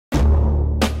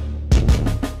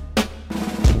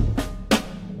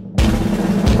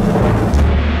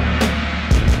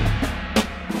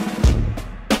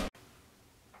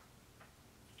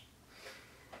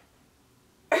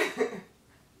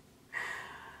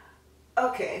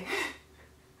Okay,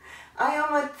 I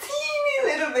am a teeny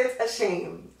little bit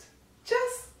ashamed,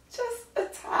 just a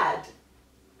tad.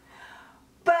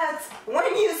 But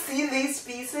when you see these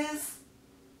pieces,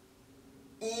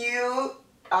 you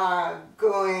are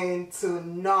going to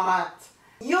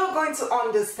you're going to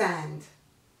understand.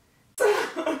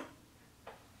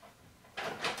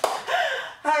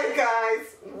 Hi guys,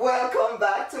 welcome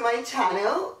back to my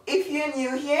channel. If you're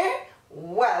new here,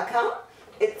 welcome.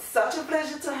 It's such a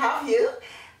pleasure to have you,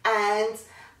 and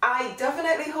I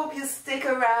definitely hope you stick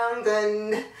around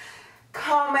and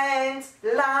comment,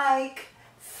 like,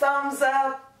 thumbs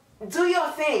up, do your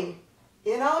thing.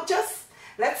 You know,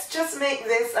 let's just make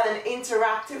this an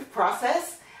interactive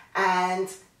process,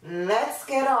 and let's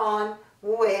get on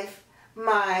with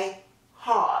my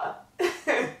haul.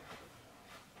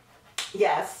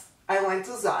 Yes, I went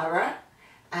to ZARA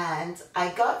and I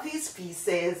got these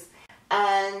pieces,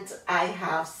 and I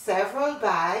have several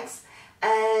bags,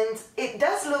 and it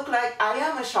does look like I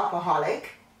am a shopaholic.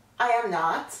 I am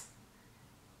not.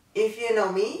 If you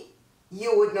know me,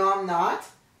 you would know I'm not.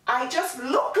 I just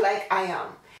look like I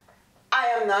am. I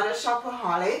am not a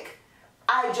shopaholic.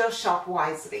 I just shop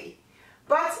wisely.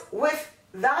 But with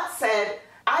that said,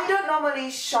 I don't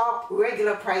normally shop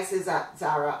regular prices at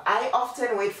ZARA. I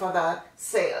often wait for the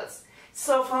sales.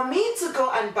 So for me to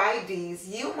go and buy these,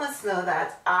 you must know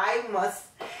that I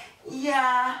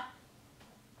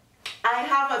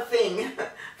have a thing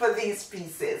for these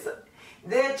pieces.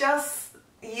 They're just,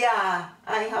 I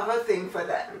have a thing for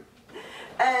them.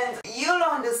 And you'll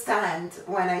understand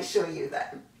when I show you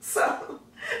them. So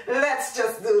let's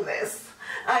just do this.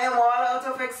 I am all out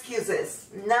of excuses.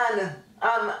 None.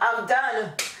 I'm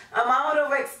done. I'm out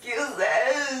of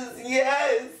excuses.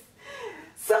 Yes.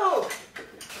 So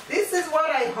this is what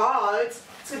I hauled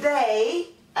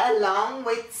today, along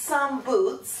with some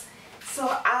boots. So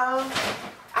I'll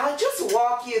just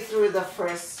walk you through the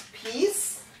first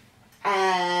piece,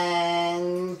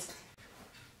 and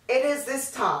it is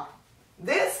this top.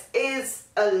 This is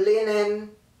a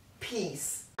linen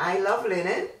piece. I love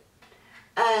linen,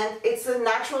 and it's a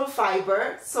natural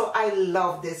fiber, so I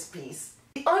love this piece.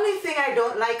 The only thing I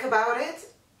don't like about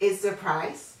it is the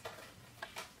price.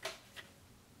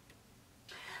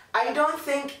 I don't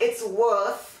think it's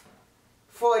worth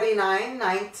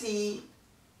 $49.90.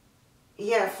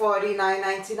 Yeah,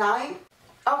 $49.99.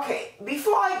 Okay,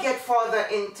 before I get further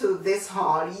into this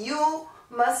haul, you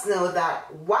must know that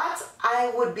what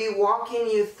I would be walking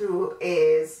you through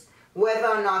is whether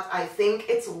or not I think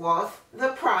it's worth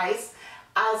the price,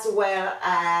 as well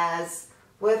as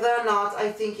whether or not I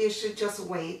think you should just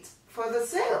wait for the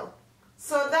sale.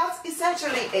 So that's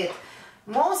essentially it.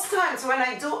 Most times when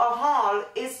I do a haul,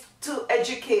 it's to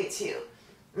educate you.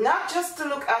 Not just to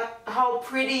look at how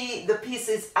pretty the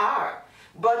pieces are,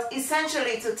 but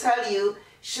essentially to tell you,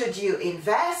 should you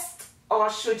invest or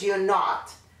should you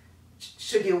not?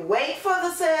 Should you wait for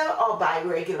the sale or buy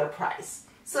regular price?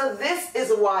 So this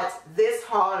is what this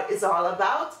haul is all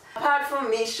about. Apart from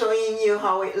me showing you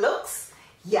how it looks,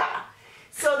 yeah.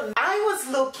 So I was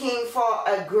looking for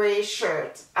a gray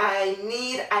shirt. I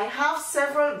have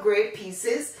several gray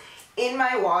pieces in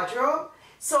my wardrobe.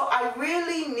 So I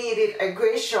really needed a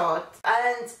gray shirt,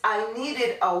 and I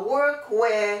needed a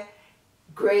workwear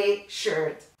gray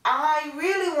shirt. I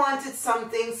really wanted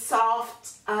something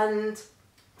soft and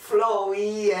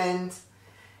flowy, and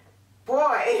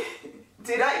boy,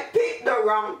 did I pick the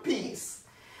wrong piece.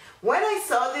 When I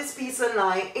saw this piece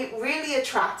online, it really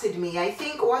attracted me. I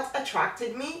think what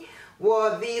attracted me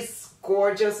were these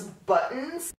gorgeous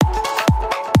buttons.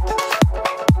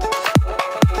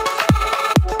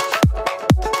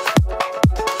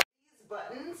 These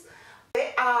buttons,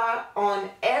 they are on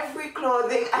every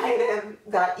clothing item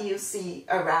that you see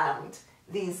around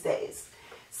these days.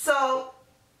 So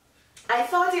I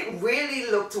thought it really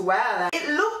looked well. It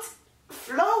looked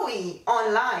flowy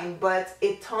online, but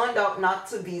it turned out not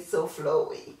to be so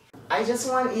flowy. I just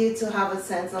want you to have a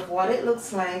sense of what it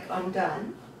looks like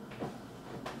undone.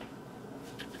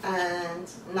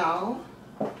 And now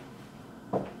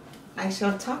I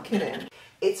shall tuck it in.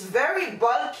 It's very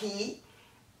bulky,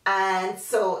 and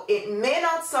so it may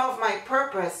not serve my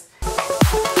purpose.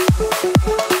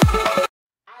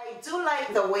 I do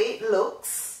like the way it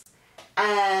looks,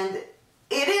 and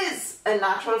it is a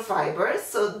natural fiber,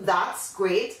 so that's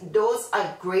great. Those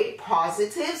are great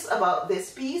positives about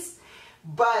this piece.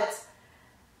 But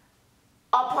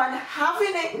upon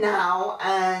having it now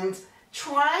and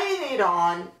trying it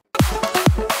on,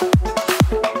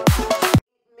 it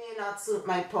may not suit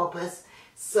my purpose,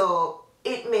 so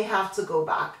it may have to go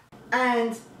back.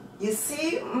 And you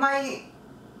see my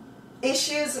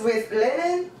issues with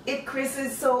linen, it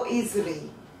creases so easily.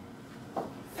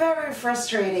 Very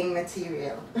frustrating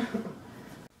material.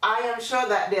 I am sure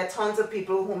that there are tons of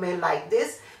people who may like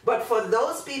this, but for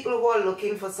those people who are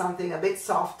looking for something a bit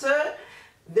softer,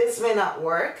 this may not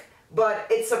work, but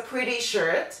it's a pretty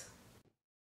shirt.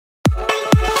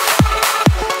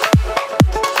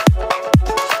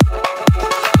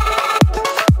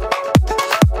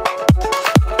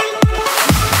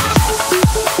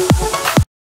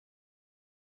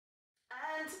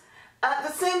 At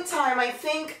the same time, I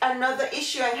think another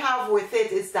issue I have with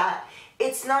it is that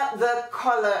it's not the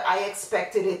color I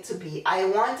expected it to be. I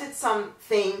wanted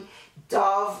something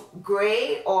dove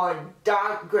gray or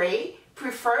dark gray,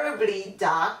 preferably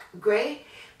dark gray.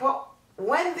 But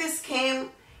when this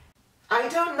came, I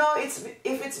don't know if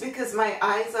it's because my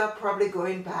eyes are probably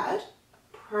going bad.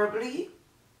 Probably.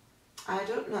 I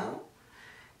don't know.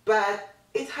 But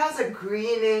it has a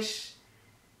greenish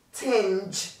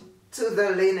tinge to the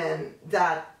linen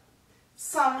that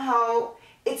somehow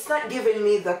it's not giving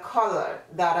me the color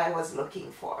that I was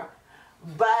looking for.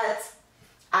 But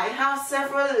I have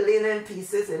several linen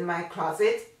pieces in my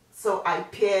closet, so I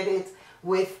paired it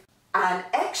with an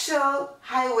eggshell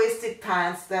high-waisted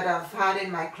pants that I've had in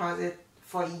my closet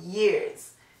for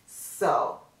years.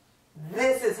 So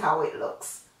this is how it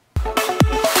looks.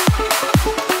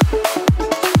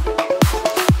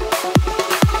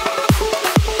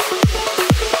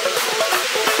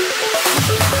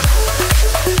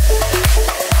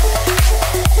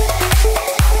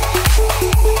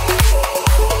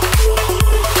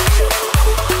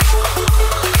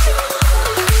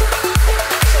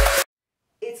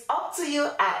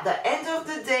 At the end of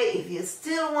the day, if you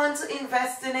still want to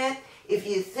invest in it, if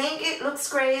you think it looks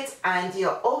great and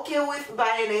you're okay with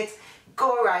buying it,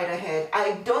 go right ahead.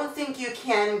 I don't think you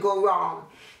can go wrong.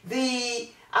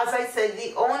 As I said,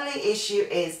 the only issue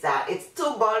is that it's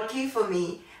too bulky for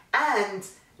me, and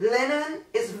linen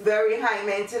is very high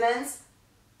maintenance.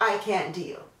 I can't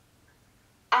deal.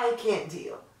 I can't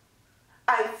deal.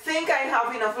 I think I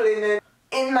have enough linen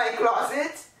in my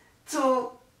closet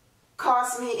to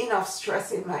cause me enough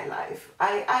stress in my life.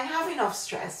 I have enough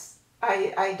stress.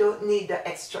 I don't need the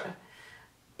extra.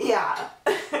 Yeah.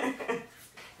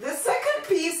 The second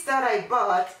piece that I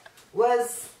bought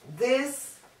was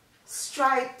this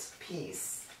striped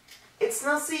piece. It's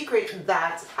no secret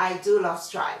that I do love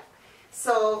stripe.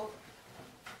 So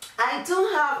I do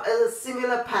have a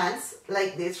similar pants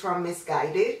like this from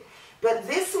Misguided, but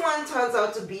this one turns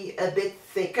out to be a bit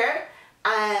thicker,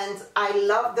 and I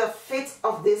love the fit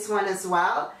of this one as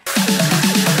well.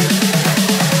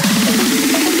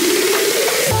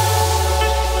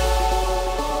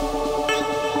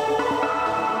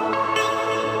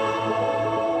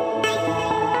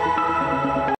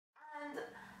 And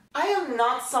I am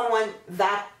not someone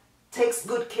that takes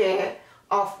good care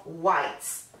of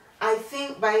whites. I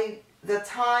think by the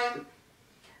time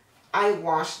I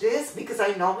wash this, because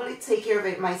I normally take care of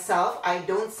it myself, I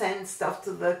don't send stuff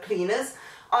to the cleaners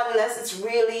unless it's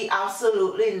really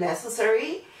absolutely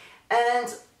necessary.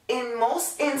 And in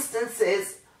most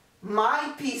instances,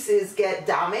 my pieces get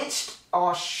damaged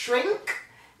or shrink.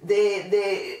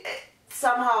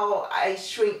 Somehow I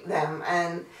shrink them,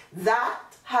 and that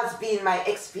has been my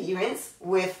experience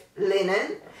with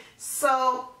linen.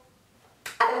 So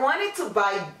I wanted to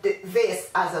buy this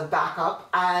as a backup,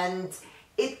 and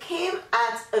it came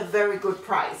at a very good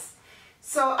price.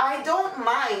 So I don't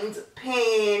mind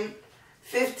paying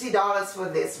 $50 for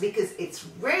this because it's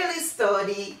really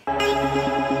sturdy. It's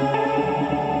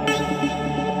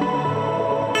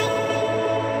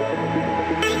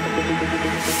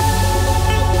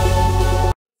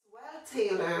well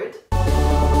tailored.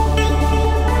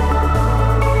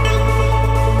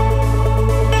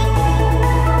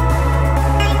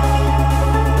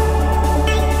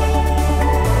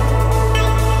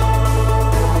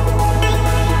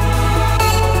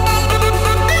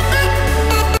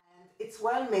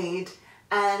 Well made,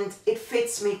 and it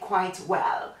fits me quite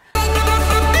well.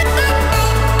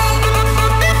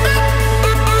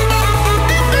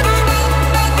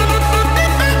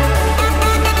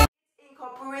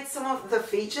 Incorporate some of the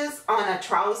features on a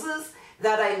trousers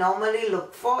that I normally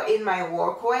look for in my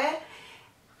workwear.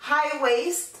 High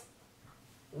waist,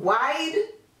 wide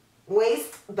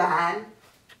waistband,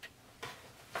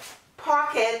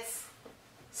 pockets,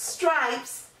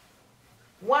 stripes,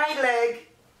 wide leg.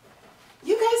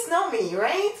 You guys know me,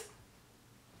 right?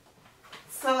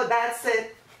 So that's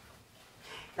it.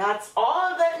 That's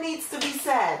all that needs to be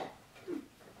said.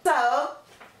 So,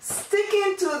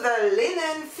 sticking to the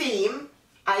linen theme,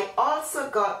 I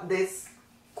also got this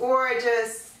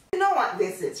gorgeous, you know what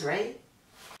this is, right?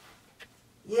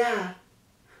 Yeah,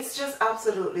 it's just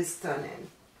absolutely stunning.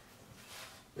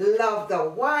 Love the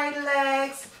wide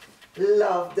legs,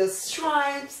 love the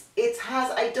stripes. It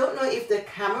has, I don't know if the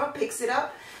camera picks it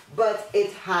up, but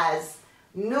it has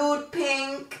nude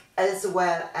pink as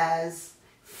well as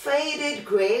faded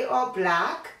gray or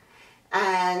black.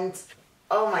 And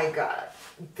oh my god,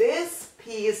 this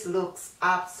piece looks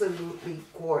absolutely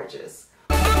gorgeous.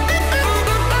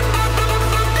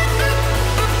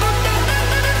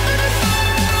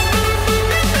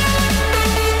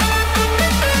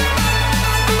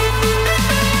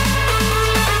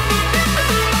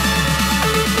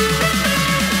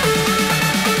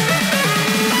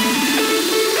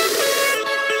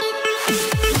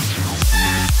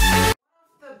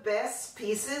 Best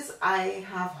pieces I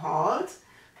have hauled.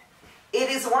 It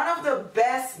is one of the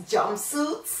best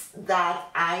jumpsuits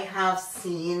that I have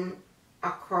seen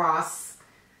across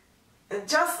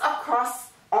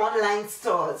online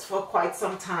stores for quite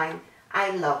some time.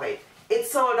 I love it. It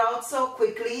sold out so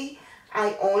quickly.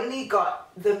 I only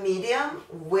got the medium,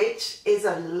 which is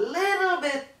a little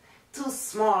bit too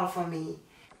small for me.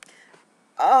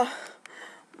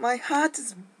 My heart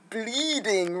is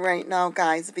bleeding right now,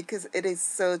 guys, because it is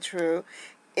so true.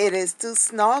 It is too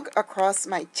snug across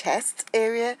my chest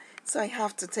area, so I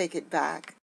have to take it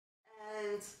back.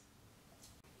 And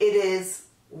it is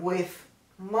with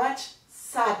much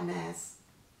sadness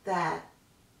that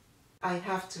I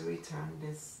have to return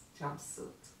this jumpsuit.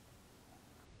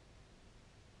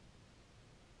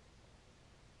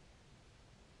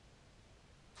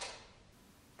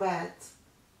 But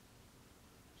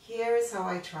here is how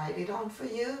I tried it on for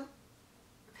you.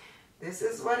 This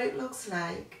is what it looks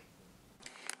like.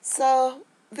 So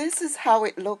this is how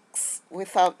it looks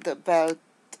without the belt,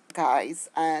 guys.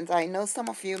 And I know some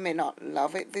of you may not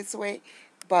love it this way,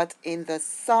 but in the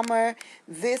summer,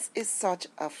 this is such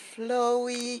a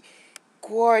flowy,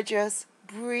 gorgeous,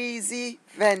 breezy,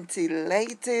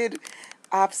 ventilated,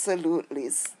 absolutely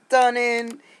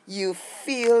stunning. You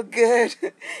feel good.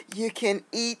 You can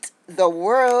eat the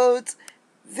world.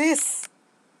 This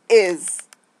is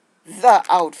the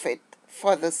outfit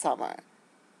for the summer,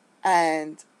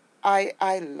 and I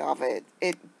love it.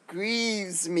 It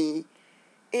grieves me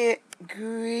to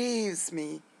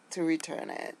return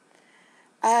it.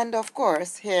 And of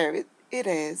course, here it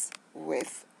is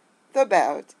with the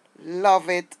belt. Love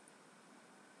it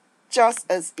just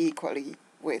as equally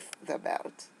with the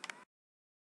belt.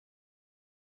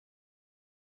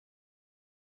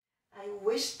 I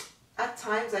wished at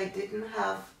times I didn't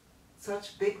have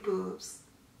such big boobs,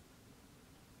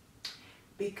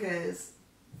 because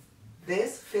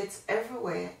this fits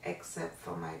everywhere except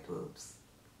for my boobs.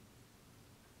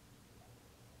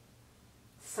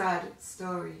 Sad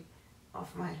story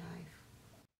of my life.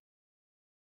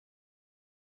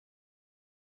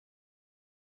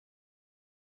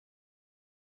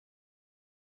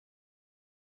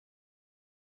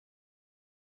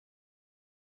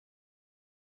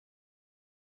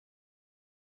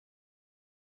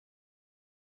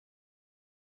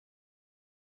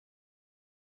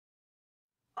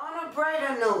 On a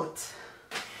brighter note,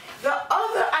 the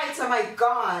other item I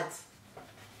got,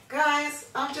 guys,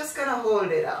 I'm just gonna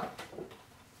hold it up.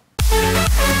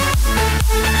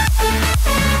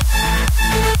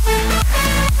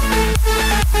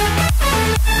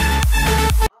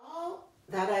 All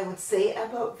that I would say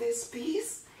about this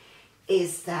piece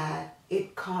is that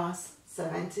it costs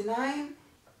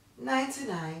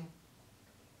 $79.99.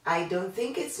 I don't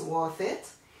think it's worth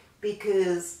it,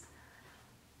 because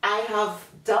I have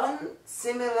done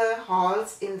similar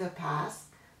hauls in the past,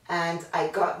 and I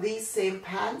got these same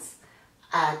pants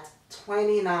at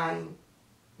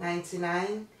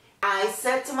 $29.99. I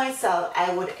said to myself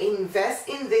I would invest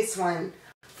in this one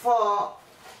for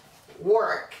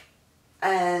work,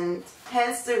 and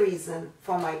hence the reason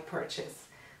for my purchase.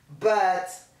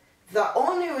 But the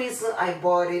only reason I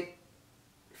bought it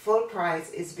full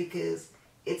price is because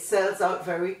it sells out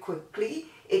very quickly.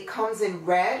 It comes in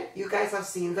red. You guys have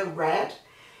seen the red.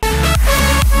 You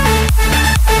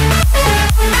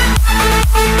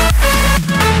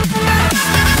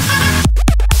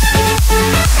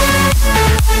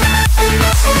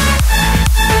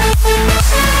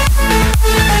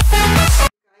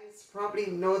guys probably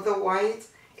know the white.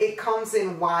 It comes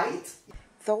in white.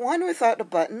 The one without the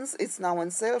buttons is now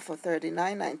on sale for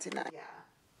 $39.99. Yeah,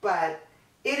 but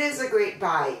it is a great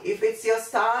buy. If it's your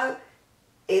style,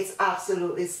 it's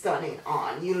absolutely stunning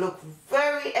on. You look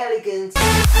very elegant.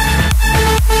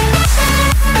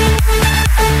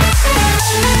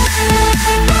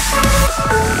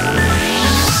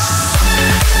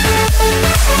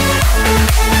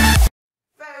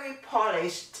 Very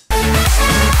polished.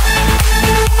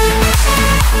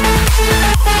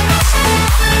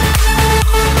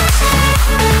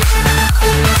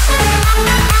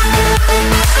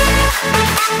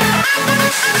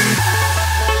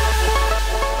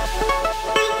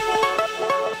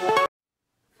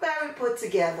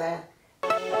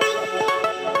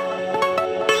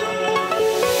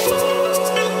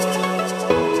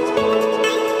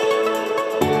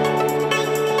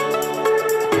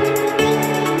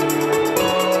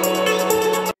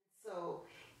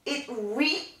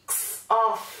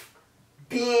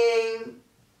 being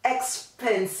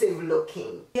expensive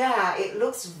looking. Yeah, it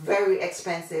looks very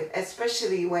expensive,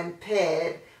 especially when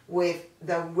paired with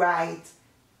the right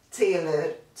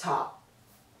tailored top.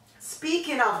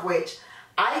 Speaking of which,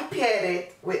 I paired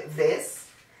it with this,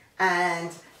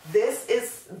 and this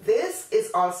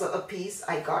is also a piece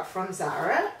I got from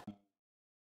ZARA.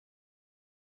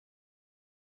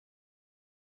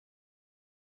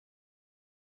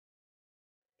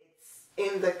 It's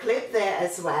in the clip there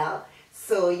as well,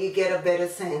 so you get a better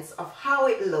sense of how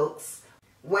it looks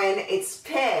when it's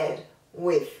paired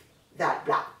with that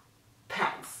black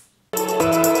pants.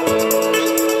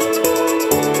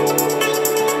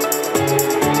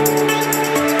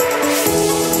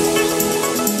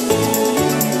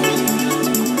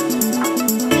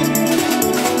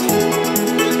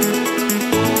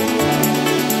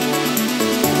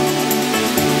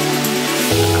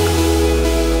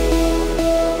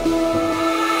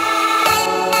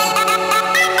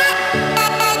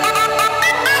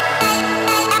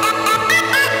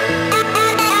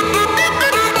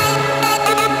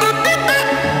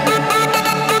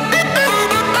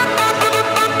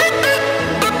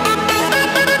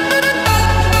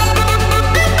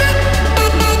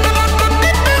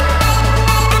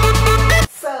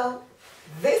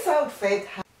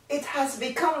 It has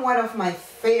become one of my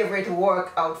favorite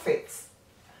work outfits.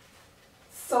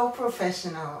 So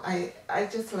professional. I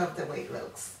just love the way it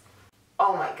looks.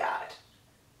 Oh my God.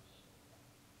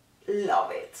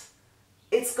 Love it.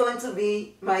 It's going to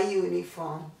be my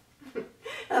uniform.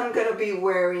 I'm going to be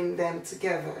wearing them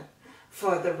together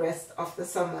for the rest of the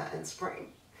summer and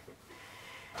spring.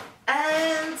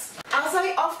 And as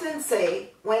I often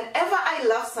say, whenever I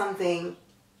love something,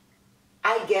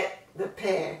 I get the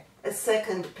pair. A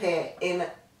second pair in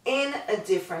a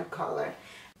different color.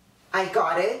 I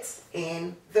got it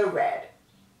in the red.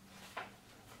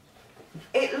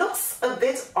 It looks a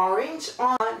bit orange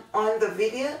on the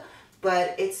video,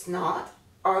 but it's not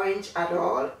orange at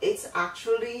all. It's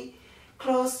actually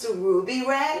close to ruby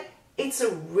red. It's a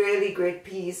really great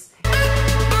piece. The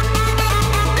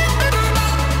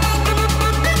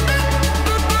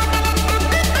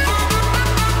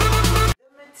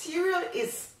material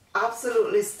is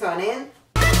absolutely stunning.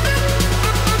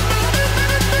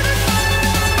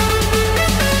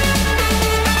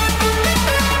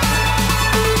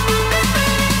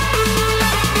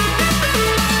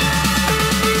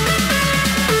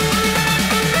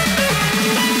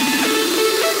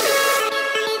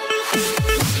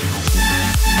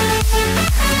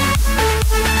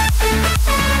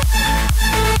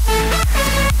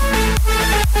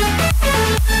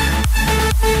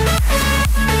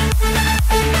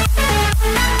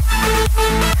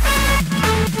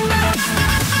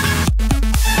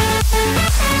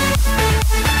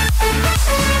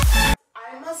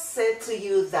 To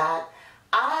you that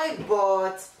I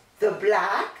bought the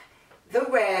black, the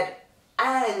red,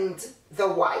 and the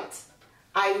white.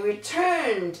 I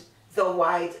returned the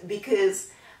white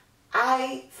because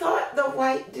I thought the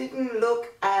white didn't look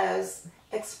as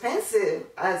expensive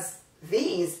as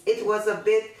these. It was a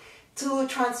bit too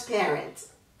transparent,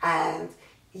 and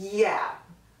yeah,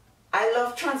 I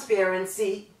love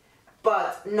transparency,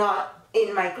 but not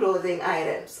in my clothing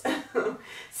items.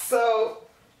 So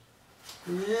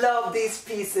love these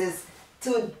pieces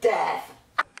to death.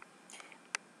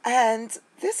 And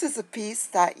this is a piece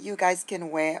that you guys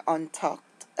can wear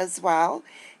untucked as well.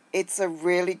 It's a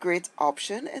really great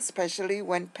option, especially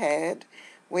when paired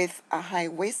with a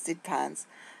high-waisted pants.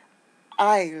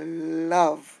 I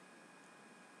love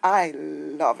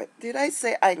it. Did I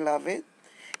say I love it?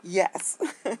 Yes.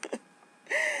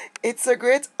 It's a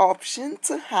great option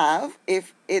to have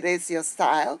if it is your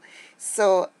style.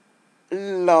 So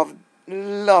love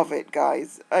it,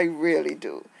 guys. I really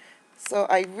do. So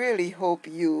I really hope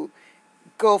you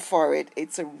go for it.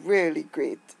 It's a really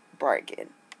great bargain.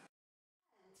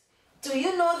 Do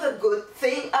you know the good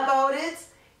thing about it?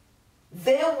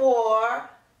 There were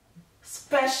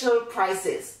special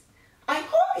prices. I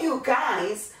hope you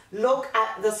guys look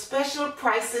at the special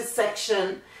prices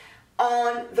section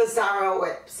on the ZARA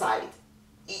website.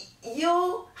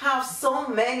 You have so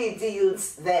many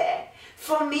deals there.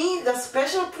 For me, the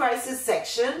special prices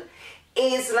section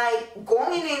is like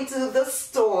going into the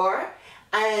store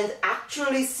and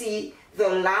actually see the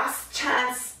last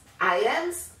chance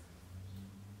items.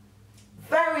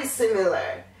 Very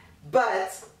similar,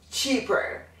 but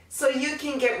cheaper. So you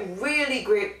can get really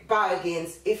great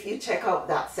bargains if you check out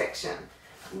that section.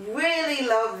 Really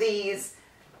love these.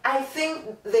 I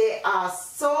think they are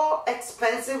so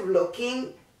expensive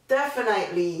looking.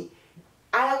 Definitely,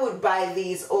 I would buy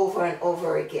these over and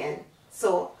over again.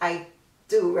 So I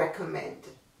do recommend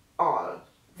all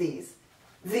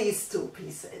these two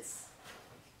pieces.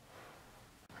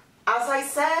 As I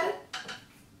said,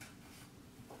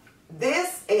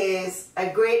 this is a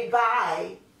great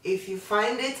buy. If you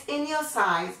find it in your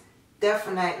size,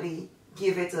 definitely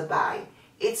give it a buy.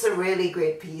 It's a really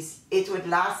great piece. It would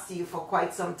last you for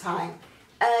quite some time,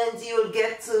 and you'll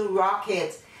get to rock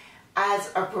it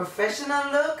as a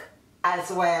professional look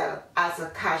as well as a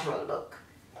casual look.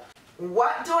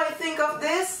 What do I think of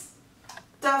this?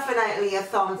 Definitely a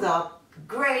thumbs up.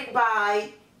 Great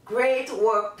buy, great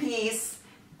work piece,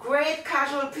 great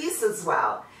casual piece as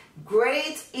well.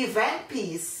 Great event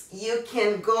piece. You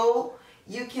can go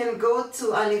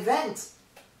to an event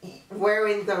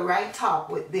wearing the right top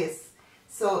with this.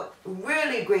 So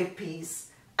really great piece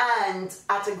and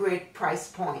at a great price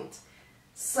point.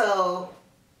 So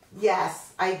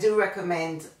yes, I do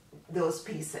recommend those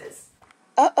pieces.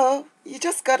 Uh-oh, you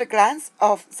just got a glance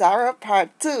of Zara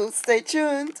Part 2. Stay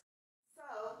tuned. So,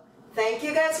 thank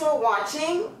you guys for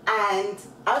watching, and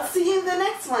I'll see you in the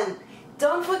next one.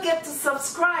 Don't forget to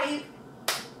subscribe.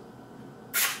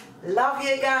 Love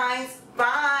you guys.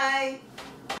 Bye.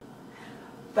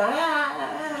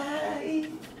 Bye.